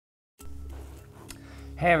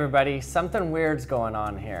Hey everybody, something weird's going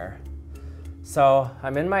on here. So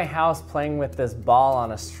I'm in my house playing with this ball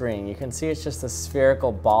on a string. You can see it's just a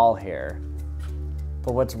spherical ball here.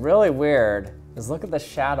 But what's really weird is look at the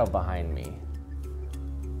shadow behind me.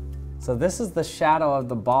 So this is the shadow of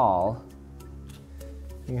the ball.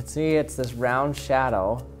 You can see it's this round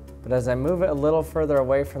shadow, but as I move it a little further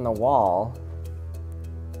away from the wall,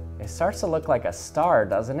 it starts to look like a star,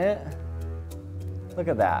 doesn't it? Look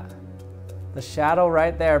at that. The shadow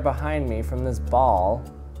right there behind me from this ball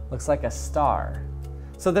looks like a star.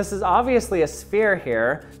 So this is obviously a sphere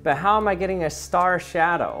here, but how am I getting a star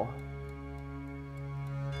shadow?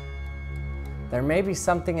 There may be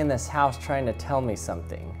something in this house trying to tell me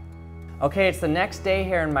something. Okay, it's the next day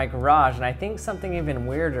here in my garage, and I think something even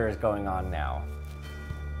weirder is going on now.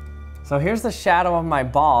 So here's the shadow of my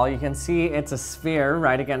ball. You can see it's a sphere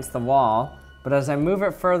right against the wall, but as I move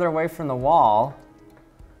it further away from the wall,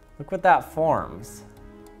 look what that forms.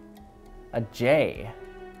 A J.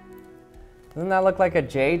 Doesn't that look like a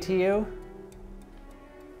J to you?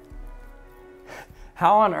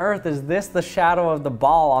 How on earth is this the shadow of the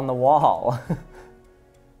ball on the wall?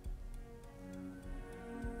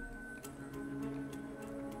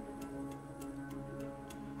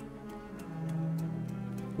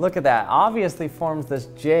 Look at that, obviously forms this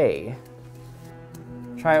J.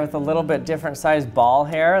 Try it with a little bit different sized ball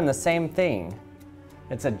here and the same thing.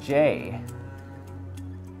 It's a J.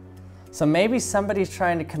 So maybe somebody's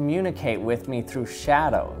trying to communicate with me through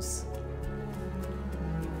shadows.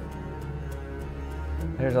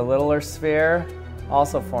 There's a littler sphere,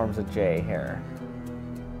 also forms a J here.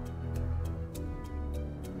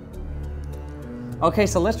 Okay,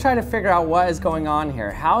 so let's try to figure out what is going on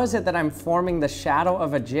here. How is it that I'm forming the shadow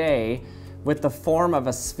of a J with the form of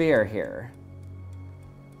a sphere here?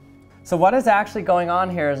 So what is actually going on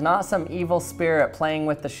here is not some evil spirit playing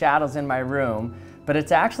with the shadows in my room, but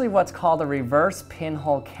it's actually what's called a reverse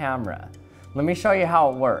pinhole camera. Let me show you how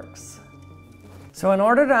it works. So in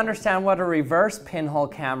order to understand what a reverse pinhole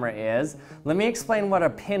camera is, let me explain what a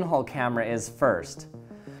pinhole camera is first.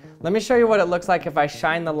 Let me show you what it looks like if I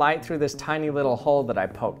shine the light through this tiny little hole that I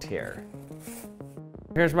poked here.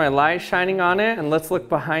 Here's my light shining on it, and let's look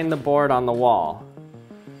behind the board on the wall.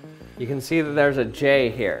 You can see that there's a J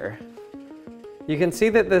here. You can see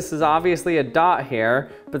that this is obviously a dot here,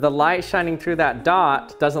 but the light shining through that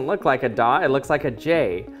dot doesn't look like a dot, it looks like a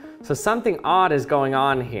J. So something odd is going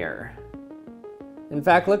on here. In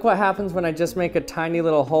fact, look what happens when I just make a tiny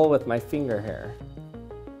little hole with my finger here.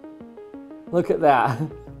 Look at that.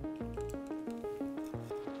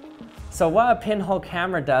 So what a pinhole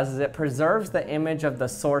camera does is it preserves the image of the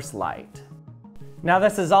source light. Now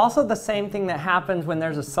this is also the same thing that happens when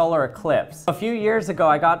there's a solar eclipse. A few years ago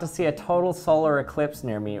I got to see a total solar eclipse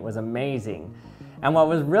near me. It was amazing. And what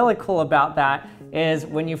was really cool about that is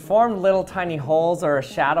when you formed little tiny holes or a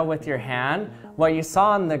shadow with your hand, what you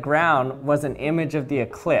saw on the ground was an image of the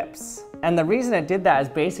eclipse. And the reason it did that is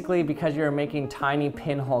basically because you were making tiny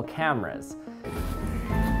pinhole cameras.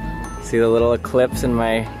 See the little eclipse in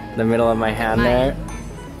the middle of my hand there?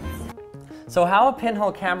 So how a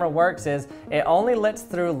pinhole camera works is it only lets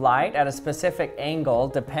through light at a specific angle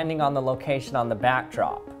depending on the location on the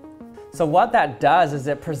backdrop. So what that does is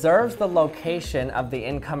it preserves the location of the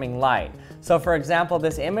incoming light. So for example,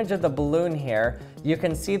 this image of the balloon here, you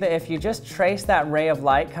can see that if you just trace that ray of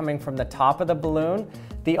light coming from the top of the balloon,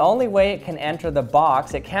 the only way it can enter the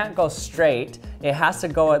box, it can't go straight, it has to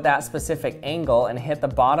go at that specific angle and hit the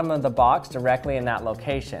bottom of the box directly in that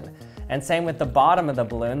location. And same with the bottom of the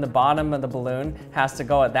balloon has to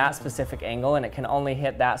go at that specific angle and it can only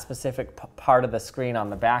hit that specific part of the screen on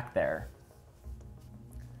the back there.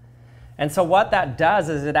 And so what that does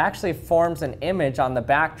is it actually forms an image on the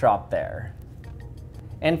backdrop there.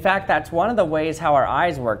 In fact, that's one of the ways how our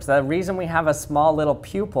eyes work. So the reason we have a small little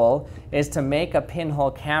pupil is to make a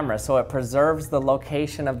pinhole camera, so it preserves the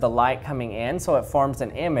location of the light coming in, so it forms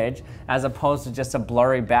an image as opposed to just a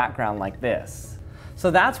blurry background like this. So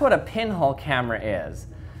that's what a pinhole camera is.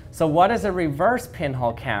 So what is a reverse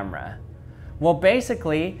pinhole camera? Well,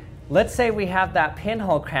 basically, let's say we have that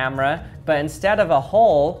pinhole camera, but instead of a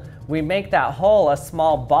hole, we make that hole a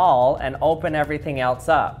small ball and open everything else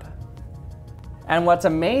up. And what's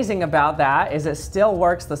amazing about that is it still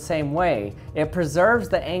works the same way. It preserves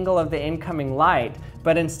the angle of the incoming light,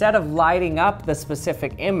 but instead of lighting up the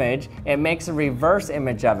specific image, it makes a reverse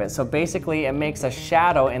image of it. So basically it makes a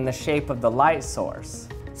shadow in the shape of the light source.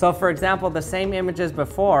 So for example, the same image as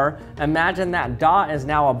before, imagine that dot is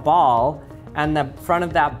now a ball and the front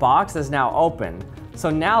of that box is now open. So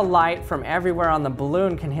now light from everywhere on the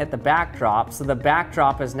balloon can hit the backdrop, so the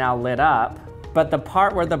backdrop is now lit up. But the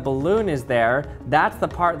part where the balloon is there, that's the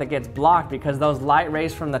part that gets blocked because those light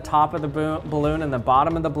rays from the top of the balloon and the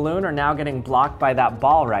bottom of the balloon are now getting blocked by that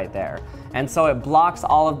ball right there. And so it blocks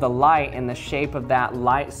all of the light in the shape of that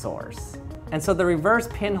light source. And so the reverse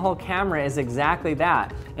pinhole camera is exactly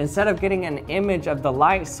that. Instead of getting an image of the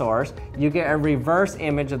light source, you get a reverse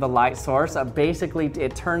image of the light source. Basically,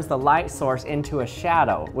 it turns the light source into a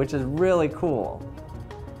shadow, which is really cool.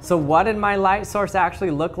 So what did my light source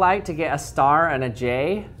actually look like to get a star and a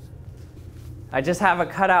J? I just have a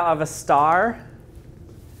cutout of a star.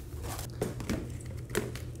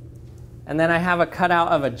 And then I have a cutout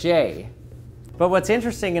of a J. But what's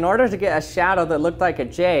interesting, in order to get a shadow that looked like a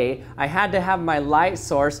J, I had to have my light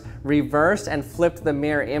source reversed and flipped the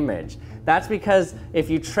mirror image. That's because if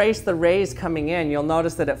you trace the rays coming in, you'll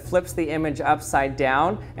notice that it flips the image upside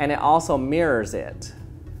down and it also mirrors it.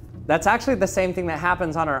 That's actually the same thing that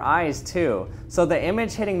happens on our eyes too. So the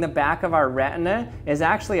image hitting the back of our retina is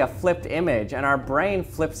actually a flipped image, and our brain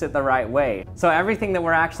flips it the right way. So everything that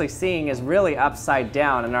we're actually seeing is really upside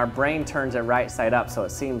down, and our brain turns it right side up so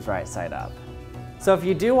it seems right side up. So if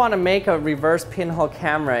you do want to make a reverse pinhole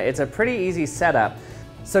camera, it's a pretty easy setup.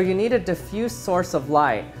 So you need a diffuse source of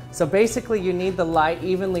light. So basically you need the light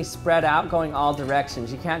evenly spread out going all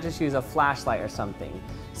directions. You can't just use a flashlight or something.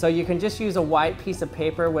 So you can just use a white piece of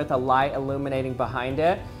paper with a light illuminating behind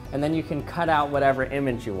it, and then you can cut out whatever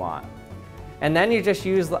image you want. And then you just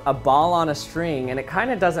use a ball on a string, and it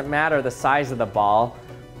kind of doesn't matter the size of the ball.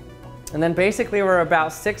 And then basically we're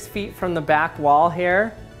about 6 feet from the back wall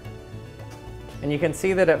here. And you can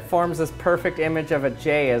see that it forms this perfect image of a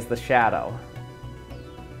J as the shadow.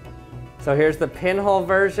 So here's the pinhole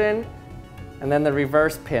version, and then the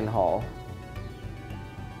reverse pinhole.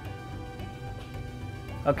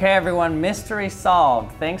 Okay everyone, mystery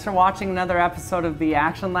solved. Thanks for watching another episode of the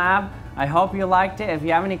Action Lab. I hope you liked it. If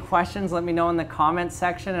you have any questions, let me know in the comments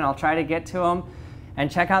section and I'll try to get to them.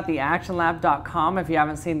 And check out theactionlab.com if you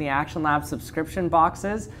haven't seen the Action Lab subscription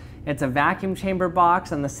boxes. It's a vacuum chamber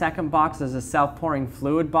box, and the second box is a self-pouring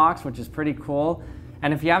fluid box, which is pretty cool.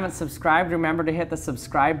 And if you haven't subscribed, remember to hit the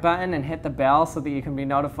subscribe button and hit the bell so that you can be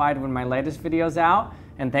notified when my latest video's out.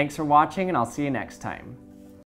 And thanks for watching, and I'll see you next time.